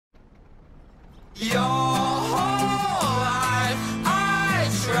Your whole life I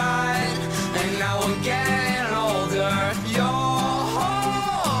tried, and now I'm getting older. Your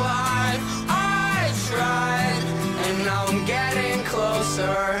whole life I tried, and now I'm getting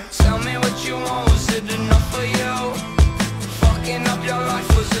closer. Tell me what you want, was it enough for you? Fucking up your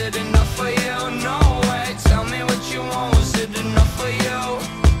life, was it enough for you? No way. Tell me what you want, was it enough for you?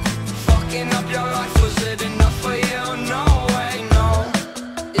 Fucking up your life, was it enough for you? No way, no.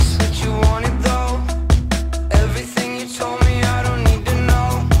 It's what you wanted though. Everything you told me I don't need to know.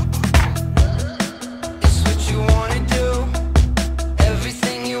 It's what you wanna do.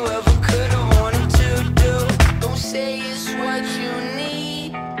 Everything you ever could've wanted to do. Don't say it's what you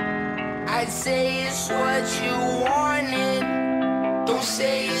need, I'd say it's what you wanted. Don't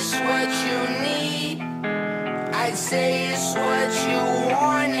say it's what you need, I'd say it's what you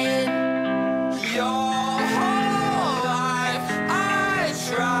wanted. Your whole life I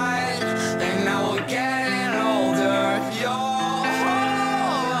tried, and now we're getting older. Your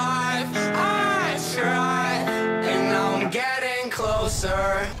whole life I tried, and now I'm getting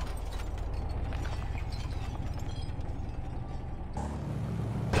closer.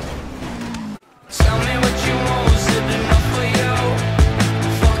 Tell me what you want, was it enough for you?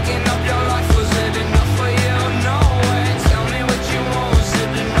 Fucking up your life, was it enough for you? No way. Tell me what you want, was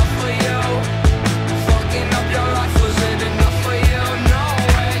it enough for you? Fucking up your life, was it enough for you? No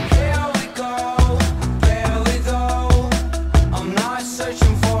way. Here we go, barely though. I'm not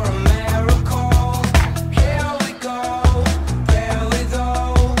searching for a miracle. Here we go, barely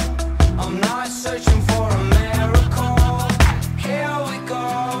though. I'm not searching for a miracle. Here we go,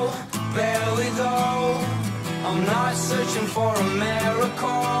 barely though. I'm not searching for a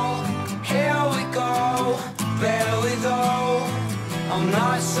miracle. Here we go, barely though. I'm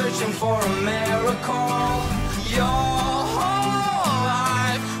not searching for a miracle. Your whole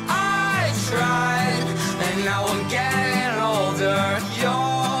life I tried, and now I'm getting older. Your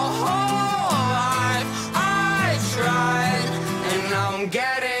whole life I tried, and now I'm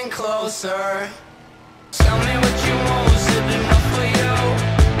getting closer. Tell me what you want, was it enough for you?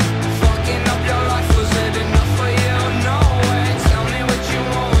 Fucking up your life, was it enough for you? No way. Tell me what you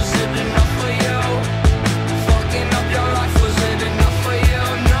want, was it enough for you? Fucking up your life, was it enough for you?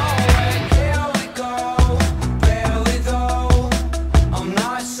 No way. Here we go, barely though. I'm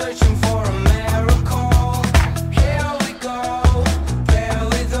not searching for a miracle. Here we go,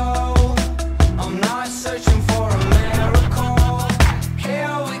 barely though. I'm not searching for a miracle.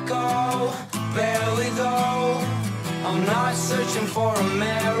 Here we go, barely though. I'm not searching for a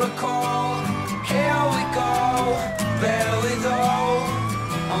miracle. Here we go, barely though.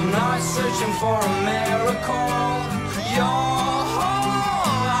 I'm not searching for a miracle. Your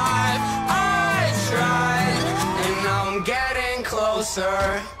whole life I tried, and now I'm getting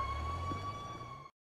closer.